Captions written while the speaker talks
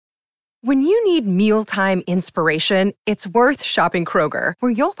When you need mealtime inspiration, it's worth shopping Kroger,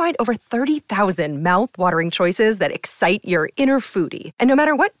 where you'll find over 30,000 mouth-watering choices that excite your inner foodie. And no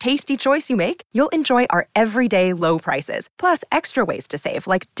matter what tasty choice you make, you'll enjoy our everyday low prices, plus extra ways to save,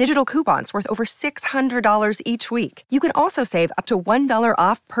 like digital coupons worth over $600 each week. You can also save up to $1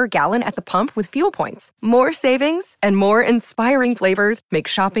 off per gallon at the pump with fuel points. More savings and more inspiring flavors make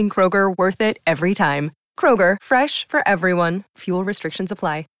shopping Kroger worth it every time. Kroger, fresh for everyone. Fuel restrictions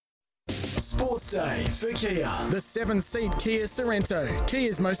apply. Sports Day for Kia. The 7-seat Kia Sorrento,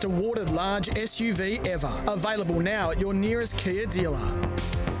 Kia's most awarded large SUV ever. Available now at your nearest Kia dealer.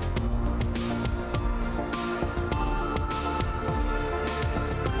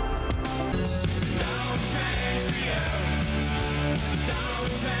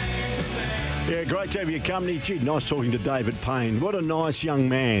 Yeah, great to have your company. Gee, nice talking to David Payne. What a nice young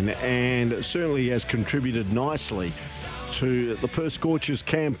man, and certainly has contributed nicely to the Perth Scorchers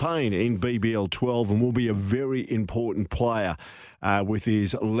campaign in BBL 12 and will be a very important player with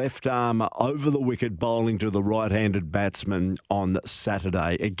his left arm over the wicket bowling to the right-handed batsman on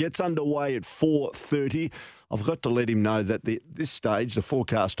Saturday. It gets underway at 4:30. I've got to let him know that this stage, the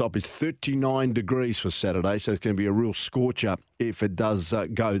forecast top is 39 degrees for Saturday, so it's going to be a real scorcher if it does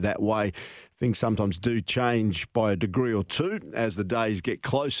go that way. Things sometimes do change by a degree or two as the days get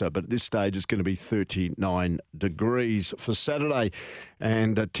closer, but at this stage it's going to be 39 degrees for Saturday,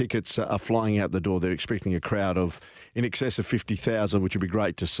 and tickets are flying out the door. They're expecting a crowd of in excess of 50,000, which would be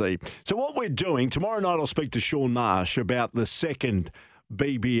great to see. So what we're doing, tomorrow night I'll speak to Shaun Marsh about the second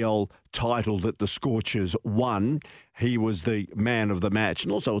BBL title that the Scorchers won. He was the man of the match.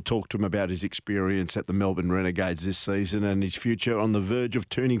 And also I'll talk to him about his experience at the Melbourne Renegades this season and his future on the verge of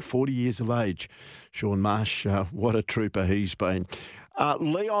turning 40 years of age. Shaun Marsh, what a trooper he's been.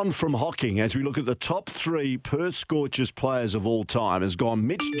 Leon from Hocking, as we look at the top three Perth Scorchers players of all time, has gone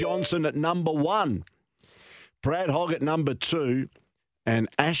Mitch Johnson at number 1, Brad Hogg at number 2, and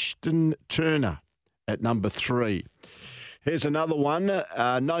Ashton Turner at number 3. Here's another one.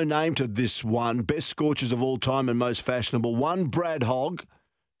 No name to this one. Best Scorchers of all time and most fashionable. 1, Brad Hogg.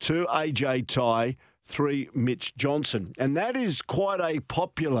 2, AJ Tye. 3, Mitch Johnson. And that is quite a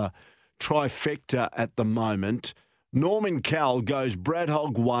popular trifecta at the moment. Norman Cowell goes Brad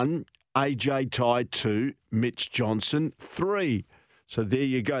Hogg 1, AJ Tye 2, Mitch Johnson 3. So there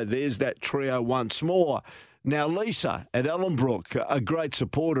you go. There's that trio once more. Now, Lisa at Ellenbrook, a great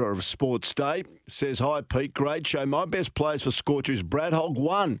supporter of Sports Day, says, "Hi, Pete. Great show. My best players for Scorchers, Brad Hogg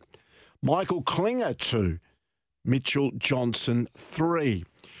 1, Michael Klinger 2, Mitchell Johnson 3.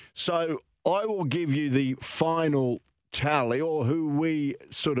 So I will give you the final tally, or who we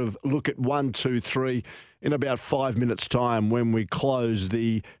sort of look at 1, 2, 3 in about 5 minutes' time when we close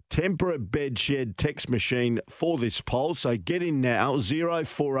the Tempera Bedshed text machine for this poll. So get in now,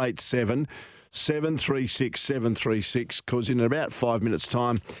 0487 736 736, because in about 5 minutes'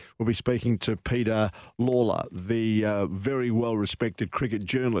 time, we'll be speaking to Peter Lawler, the very well-respected cricket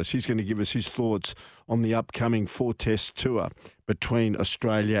journalist. He's going to give us his thoughts on the upcoming 4-test tour between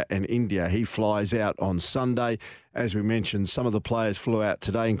Australia and India. He flies out on Sunday. As we mentioned, some of the players flew out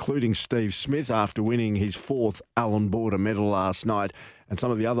today, including Steve Smith, after winning his 4th Allan Border medal last night, and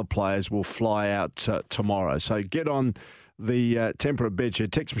some of the other players will fly out tomorrow. So get on the Tempera Bedshed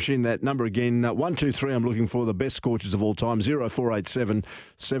text machine. That number again, 123. I'm looking for the best Scorchers of all time, 0487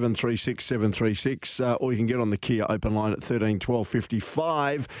 736 736. Or you can get on the Kia open line at 13 12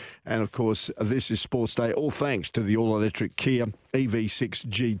 55. And of course, this is Sports Day, all thanks to the all-electric Kia EV6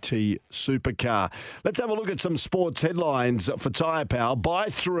 GT Supercar. Let's have a look at some sports headlines for Tyre Power. Buy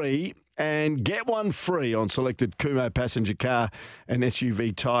 3 and get 1 free on selected Kumho passenger car and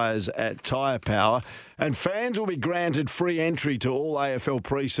SUV tyres at Tyre Power. And fans will be granted free entry to all AFL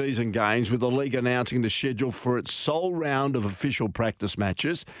pre-season games, with the league announcing the schedule for its sole round of official practice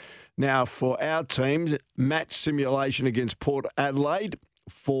matches. Now, for our teams, match simulation against Port Adelaide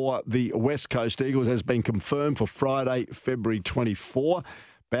for the West Coast Eagles has been confirmed for Friday, February 24.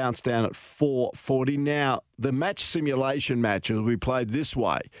 Bounce down at 4:40. Now, the match simulation matches will be played this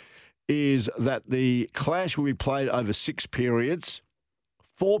way, is that the clash will be played over 6 periods,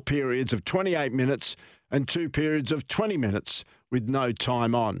 4 periods of 28 minutes and 2 periods of 20 minutes with no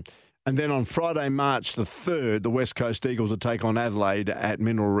time on. And then on Friday, March the 3rd, the West Coast Eagles will take on Adelaide at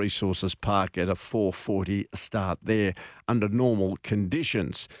Mineral Resources Park at a 4:40 start there under normal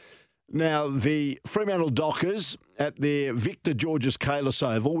conditions. Now, the Fremantle Dockers at their Victor Georges Kalis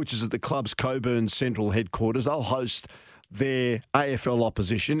Oval, which is at the club's Coburn Central headquarters, they'll host their AFL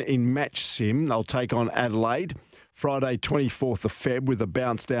opposition in match sim. They'll take on Adelaide Friday, 24th of Feb, with a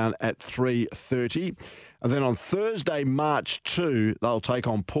bounce down at 3:30. And then on Thursday, March 2, they'll take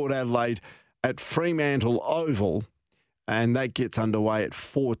on Port Adelaide at Fremantle Oval, and that gets underway at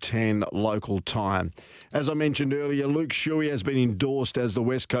 4:10 local time. As I mentioned earlier, Luke Shuey has been endorsed as the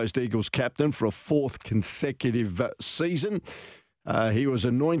West Coast Eagles captain for a fourth consecutive season. He was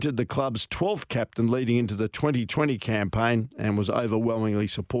anointed the club's 12th captain leading into the 2020 campaign and was overwhelmingly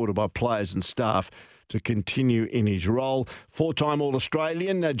supported by players and staff to continue in his role. Four-time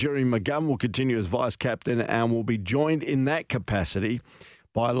All-Australian Jeremy McGovern will continue as vice-captain and will be joined in that capacity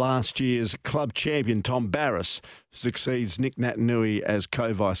by last year's club champion Tom Barrass, who succeeds Nick Naitanui as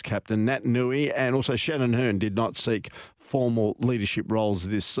co-vice-captain. Naitanui and also Shannon Hurn did not seek formal leadership roles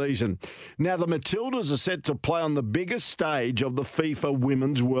this season. Now, the Matildas are set to play on the biggest stage of the FIFA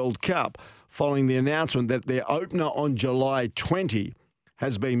Women's World Cup, following the announcement that their opener on July 20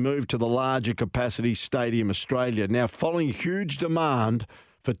 has been moved to the larger capacity Stadium Australia. Now, following huge demand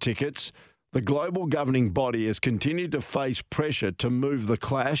for tickets, the global governing body has continued to face pressure to move the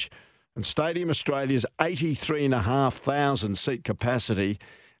clash, and Stadium Australia's 83,500 seat capacity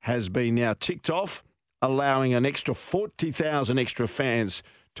has been now ticked off, allowing an extra 40,000 extra fans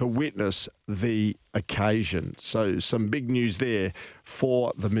to witness the occasion. So some big news there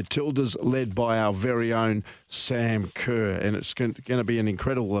for the Matildas, led by our very own Sam Kerr, and it's going to be an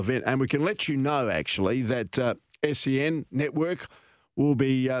incredible event. And we can let you know, actually, that SEN Network will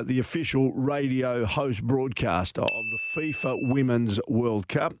be the official radio host broadcaster of the FIFA Women's World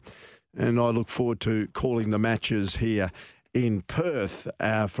Cup. And I look forward to calling the matches here in Perth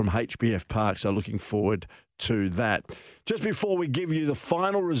from HBF Park. So looking forward to that. Just before we give you the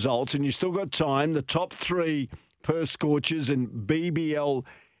final results, and you still got time, the top three Perth Scorchers in BBL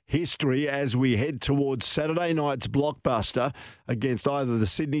history as we head towards Saturday night's blockbuster against either the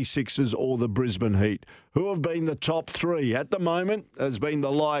Sydney Sixers or the Brisbane Heat. Who have been the top three? At the moment, there's been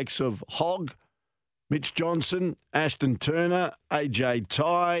the likes of Hogg, Mitch Johnson, Ashton Turner, AJ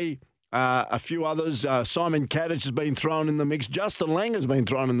Tye, a few others. Simon Kadich has been thrown in the mix. Justin Lang has been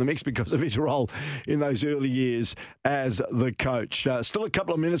thrown in the mix because of his role in those early years as the coach. Still a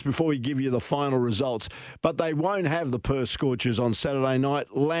couple of minutes before we give you the final results, but they won't have the Perth Scorchers on Saturday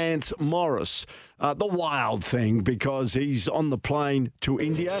night. Lance Morris, the wild thing, because he's on the plane to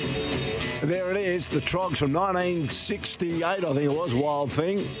India. There it is, the Trogs from 1968, I think it was, Wild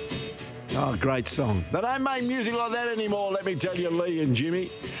Thing. Oh, great song. They don't make music like that anymore, let me tell you, Lee and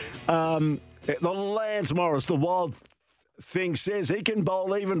Jimmy. The Lance Morris, the Wild Thing, says he can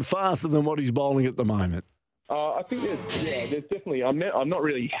bowl even faster than what he's bowling at the moment. I think there's definitely. I'm not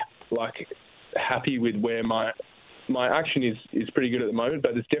really happy with where my action is pretty good at the moment,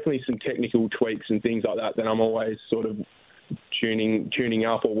 but there's definitely some technical tweaks and things like that I'm always sort of tuning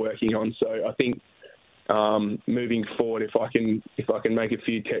up or working on. So I think moving forward, if I can make a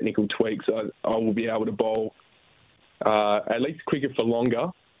few technical tweaks, I will be able to bowl at least cricket for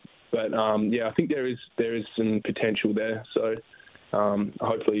longer. But I think there is some potential there. So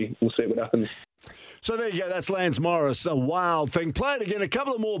hopefully we'll see what happens. So there you go. That's Lance Morris, a Wild Thing. Play it again. A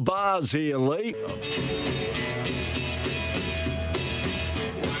couple of more bars here, Lee.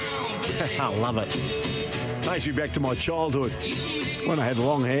 I love it. Takes me back to my childhood when I had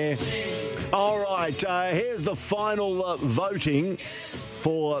long hair. All right, here's the final voting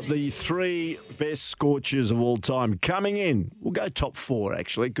for the three best Scorchers of all time. Coming in, we'll go top four,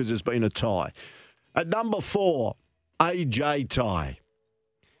 actually, because there's been a tie. At number 4, AJ Tye.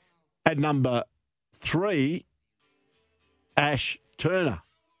 At number 3, Ash Turner.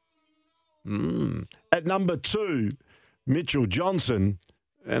 At number 2, Mitchell Johnson.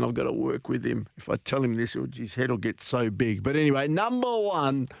 And I've got to work with him. If I tell him this, his head will get so big. But anyway, number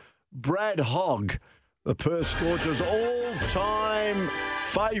 1, Brad Hogg, the Perth Scorchers' all-time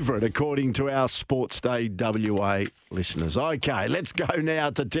favourite, according to our Sports Day WA listeners. Okay, let's go now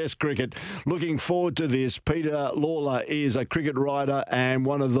to Test cricket. Looking forward to this. Peter Lawler is a cricket writer and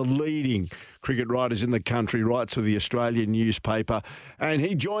one of the leading cricket writers in the country, writes for the Australian newspaper. And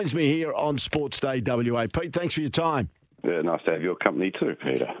he joins me here on Sports Day WA. Pete, thanks for your time. Yeah, nice to have your company too,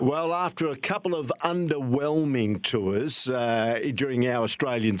 Peter. Well, after a couple of underwhelming tours during our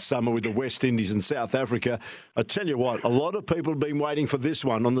Australian summer with the West Indies and South Africa, I tell you what, a lot of people have been waiting for this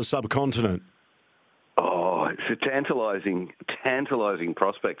one on the subcontinent. Oh, it's a tantalising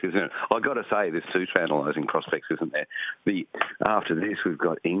prospect, isn't it? I've got to say, there's two tantalising prospects, isn't there? After this, we've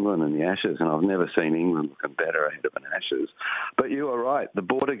got England and the Ashes, and I've never seen England looking better ahead of an Ashes. But you are right, the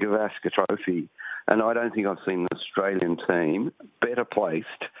Border Gavaskar Trophy, and I don't think I've seen the Australian team better placed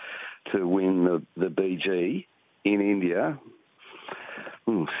to win the BG in India.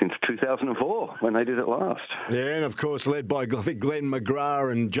 since 2004 when they did it last. Yeah, and of course led by, I think, Glenn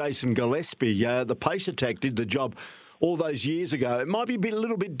McGrath and Jason Gillespie. The pace attack did the job all those years ago. It might be a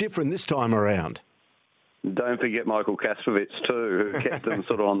little bit different this time around. Don't forget Michael Kaspovitz too, who kept them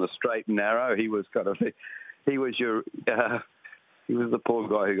sort of on the straight and narrow. He was the poor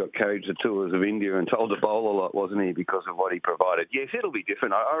guy who got carried to tours of India and told to bowl a lot, wasn't he, because of what he provided. Yes, it'll be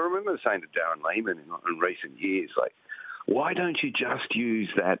different. I remember saying to Darren Lehman in recent years, like, why don't you just use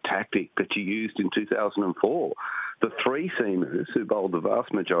that tactic that you used in 2004? The three seamers who bowled the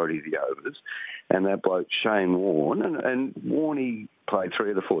vast majority of the overs, and that bloke Shane Warne, and Warney played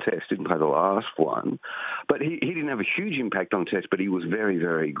 3 of the 4 tests, didn't play the last one, but he didn't have a huge impact on tests, but he was very,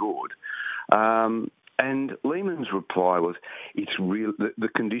 very good. And Lehman's reply was, "It's real. The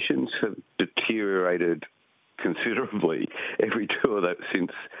conditions have deteriorated considerably every tour that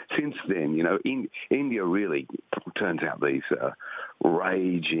since then. You know, India really turns out these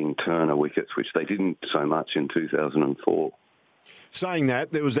raging Turner wickets, which they didn't so much in 2004. Saying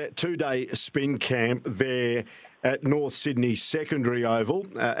that, there was that 2-day spin camp there at North Sydney Secondary Oval.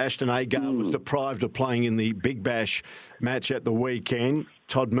 Ashton Agar was deprived of playing in the Big Bash match at the weekend.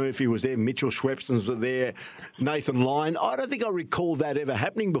 Todd Murphy was there, Mitchell Schwepsons was there, Nathan Lyon. I don't think I recall that ever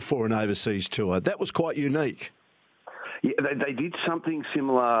happening before an overseas tour. That was quite unique. Yeah, they did something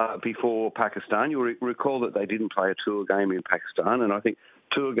similar before Pakistan. You'll recall that they didn't play a tour game in Pakistan, and I think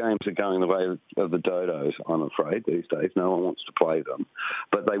tour games are going the way of the dodos, I'm afraid, these days. No one wants to play them.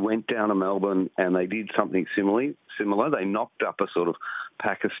 But they went down to Melbourne and they did something similar. They knocked up a sort of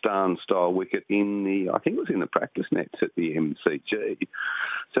Pakistan-style wicket I think it was in the practice nets at the MCG.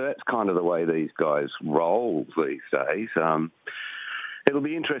 So that's kind of the way these guys roll these days. It'll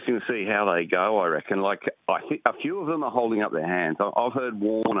be interesting to see how they go, I reckon. Like, I think a few of them are holding up their hands. I've heard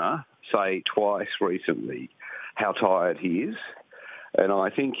Warner say twice recently how tired he is. And I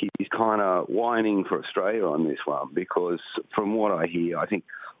think he's kind of whining for Australia on this one because from what I hear, I think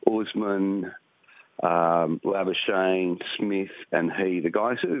Usman, Labuschagne, Smith and the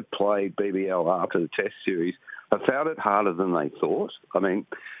guys who played BBL after the Test series, have found it harder than they thought. I mean,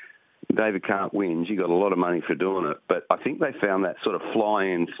 David can't win. You got a lot of money for doing it. But I think they found that sort of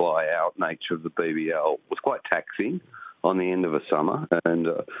fly-in, fly-out nature of the BBL was quite taxing on the end of a summer. And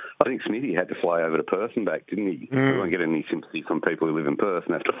I think Smithy had to fly over to Perth and back, didn't he? We won't get any sympathy from people who live in Perth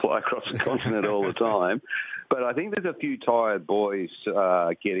and have to fly across the continent all the time. But I think there's a few tired boys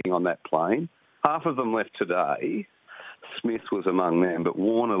getting on that plane. Half of them left today. Smith was among them, but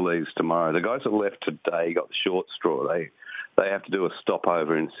Warner leaves tomorrow. The guys that left today got the short straw. They have to do a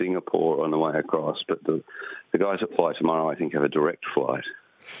stopover in Singapore on the way across, but the guys that fly tomorrow, I think, have a direct flight.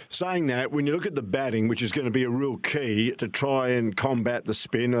 Saying that, when you look at the batting, which is going to be a real key to try and combat the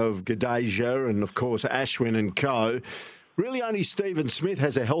spin of Jadeja and, of course, Ashwin and co., really only Stephen Smith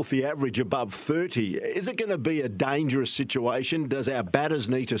has a healthy average above 30. Is it going to be a dangerous situation? Does our batters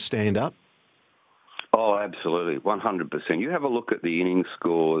need to stand up? Oh, absolutely, 100%. You have a look at the innings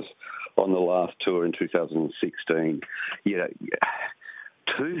scores on the last tour in 2016.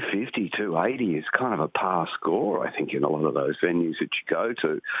 250, 280 is kind of a par score, I think, in a lot of those venues that you go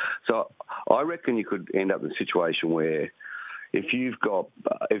to. So I reckon you could end up in a situation where if you've got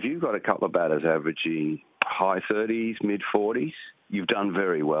a couple of batters averaging high 30s, mid 40s, you've done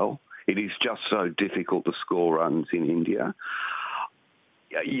very well. It is just so difficult to score runs in India.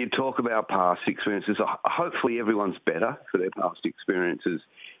 You talk about past experiences. Hopefully everyone's better for their past experiences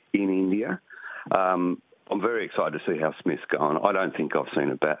in India. I'm very excited to see how Smith's going. I don't think I've seen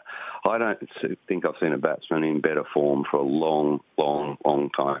a batsman in better form for a long, long, long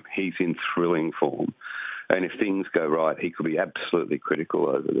time. He's in thrilling form. And if things go right, he could be absolutely critical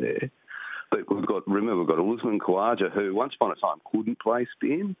over there. But we've got Usman Khawaja, who once upon a time couldn't play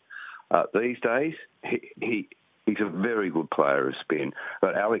spin. These days, he's a very good player of spin.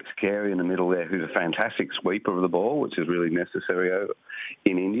 But Alex Carey in the middle there, who's a fantastic sweeper of the ball, which is really necessary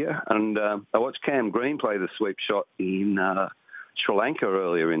in India. And I watched Cam Green play the sweep shot in Sri Lanka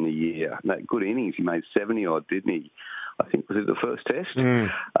earlier in the year. That good innings, he made 70-odd, didn't he? I think was it the first test.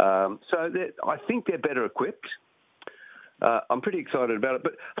 So I think they're better equipped. I'm pretty excited about it.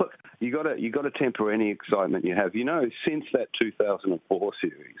 But look, you got to temper any excitement you have. You know, since that 2004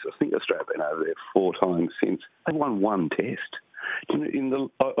 series, I think Australia have been over there 4 times since. They won 1 test.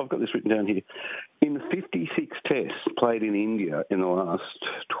 I've got this written down here. In the 56 tests played in India in the last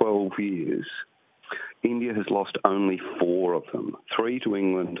 12 years, India has lost only 4 of them, 3 to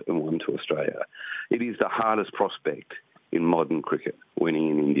England and 1 to Australia. It is the hardest prospect in modern cricket, winning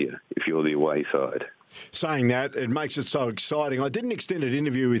in India, if you're the away side. Saying that, it makes it so exciting. I did an extended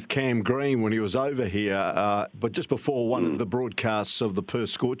interview with Cam Green when he was over here, but just before one of the broadcasts of the Perth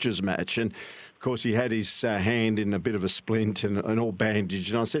Scorchers match. And, of course, he had his hand in a bit of a splint and all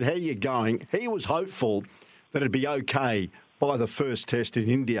bandaged. And I said, how are you going? He was hopeful that it'd be okay by the first test in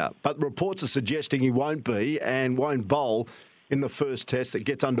India. But reports are suggesting he won't be and won't bowl in the first test that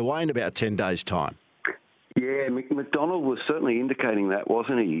gets underway in about 10 days' time. Yeah, McDonald was certainly indicating that,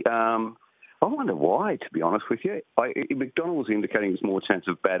 wasn't he? I wonder why, to be honest with you. McDonald was indicating there's more chance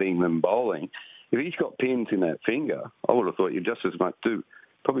of batting than bowling. If he's got pins in that finger, I would have thought you just as much do,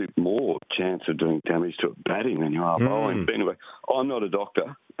 probably more chance of doing damage to batting than you are bowling. But anyway, I'm not a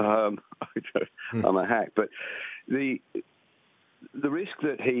doctor. I'm a hack. But the risk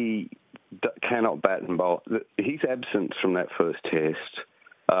that he cannot bat and bowl, his absence from that first test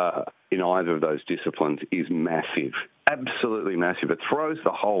in either of those disciplines is massive. Absolutely massive. It throws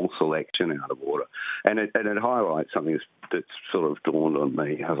the whole selection out of order. And it highlights something that's sort of dawned on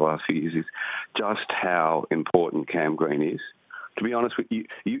me over the last few years, is just how important Cam Green is. To be honest with you,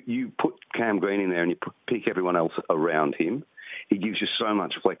 you put Cam Green in there and you pick everyone else around him. He gives you so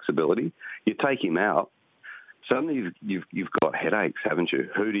much flexibility. You take him out, suddenly you've got headaches, haven't you?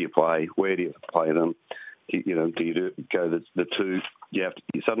 Who do you play? Where do you play them? Do you go the two?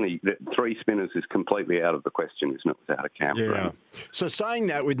 Suddenly the three spinners is completely out of the question, isn't it, without a Cam Green? Yeah. So saying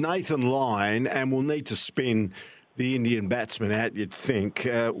that, with Nathan Lyon, and we'll need to spin the Indian batsman out, you'd think.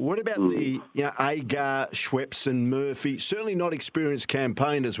 What about the Agar, Schweppes, Murphy? Certainly not experienced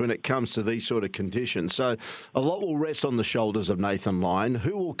campaigners when it comes to these sort of conditions. So a lot will rest on the shoulders of Nathan Lyon.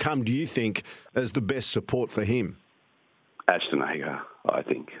 Who will come, do you think, as the best support for him? Ashton Agar, I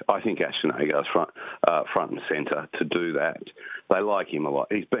think. I think Ashton Agar's front and centre to do that. They like him a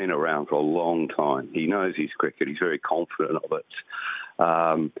lot. He's been around for a long time. He knows his cricket. He's very confident of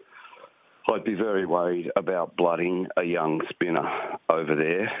it. I'd be very worried about blooding a young spinner over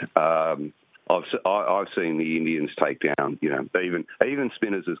there. I've seen the Indians take down, even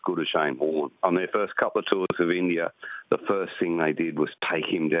spinners as good as Shane Warne. On their first couple of tours of India, the first thing they did was take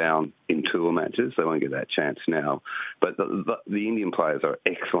him down in tour matches. They won't get that chance now. But the Indian players are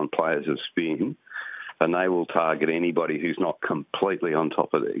excellent players of spin, and they will target anybody who's not completely on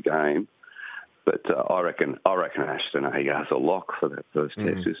top of their game. But I reckon Ashton Agar's a lock for that first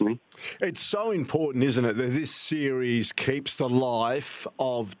test, isn't he? It's so important, isn't it, that this series keeps the life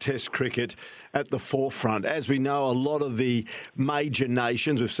of Test cricket at the forefront. As we know, a lot of the major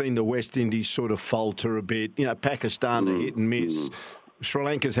nations, we've seen the West Indies sort of falter a bit. Pakistan are hit and miss. Sri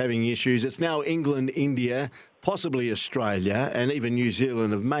Lanka's having issues. It's now England, India, possibly Australia, and even New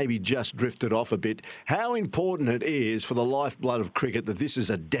Zealand have maybe just drifted off a bit. How important it is for the lifeblood of cricket that this is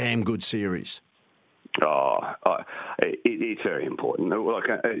a damn good series? It's very important.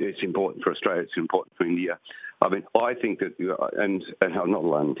 It's important for Australia. It's important for India. I mean, I think that, and I'm not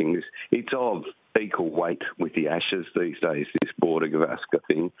alone in this, it's of equal weight with the Ashes these days, this Border Gavaskar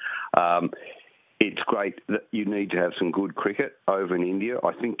thing. It's great that you need to have some good cricket over in India.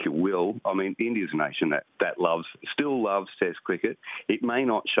 I think it will. I mean, India's a nation that still loves Test cricket. It may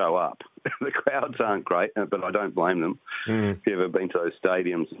not show up. The crowds aren't great, but I don't blame them. If you've ever been to those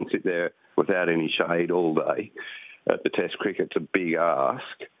stadiums and sit there without any shade all day at the Test cricket, it's a big ask.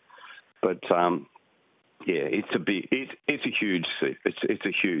 But it's a huge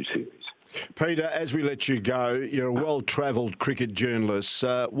series. Peter, as we let you go, you're a well-travelled cricket journalist.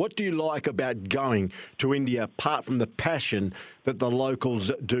 What do you like about going to India, apart from the passion that the locals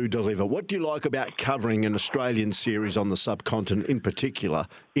do deliver? What do you like about covering an Australian series on the subcontinent, in particular,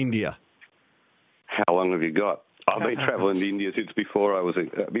 India? How long have you got? I've been travelling to India since before I was a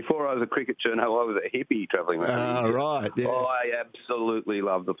cricket journalist. I was a hippie travelling around India. Right. Yeah. I absolutely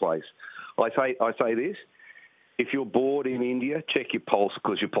love the place. I say this. If you're bored in India, check your pulse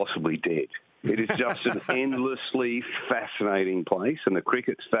because you're possibly dead. It is just an endlessly fascinating place, and the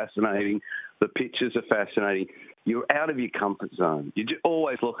cricket's fascinating. The pitches are fascinating. You're out of your comfort zone. You're just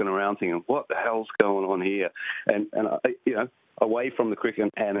always looking around thinking, what the hell's going on here? And away from the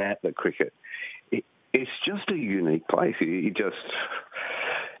cricket and at the cricket. It's just a unique place.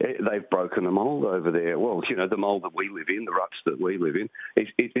 They've broken the mould over there. Well, the mould that we live in, the ruts that we live in,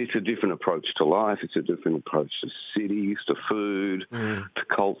 it's a different approach to life. It's a different approach to cities, to food, to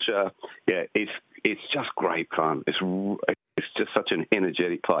culture. Yeah, it's just great fun. It's just such an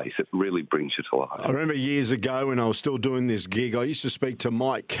energetic place. It really brings you to life. I remember years ago when I was still doing this gig, I used to speak to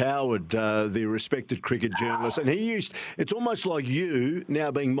Mike Coward, the respected cricket journalist, and it's almost like you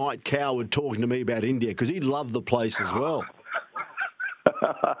now being Mike Coward talking to me about India, because he loved the place as well.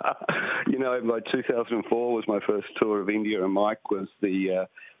 You know, my 2004 was my first tour of India, and Mike was the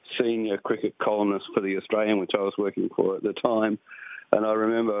senior cricket columnist for The Australian, which I was working for at the time. And I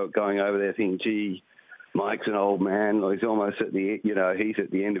remember going over there thinking, gee, Mike's an old man. He's almost at the, he's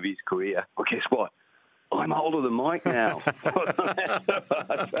at the end of his career. Well, guess what? I'm older than Mike now.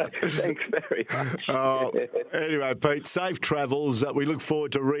 Thanks very much. Anyway, Pete, safe travels. We look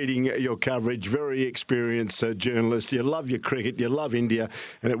forward to reading your coverage. Very experienced journalist. You love your cricket, you love India,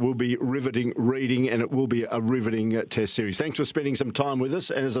 and it will be riveting reading, and it will be a riveting test series. Thanks for spending some time with us.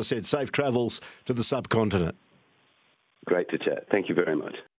 And as I said, safe travels to the subcontinent. Great to chat. Thank you very much.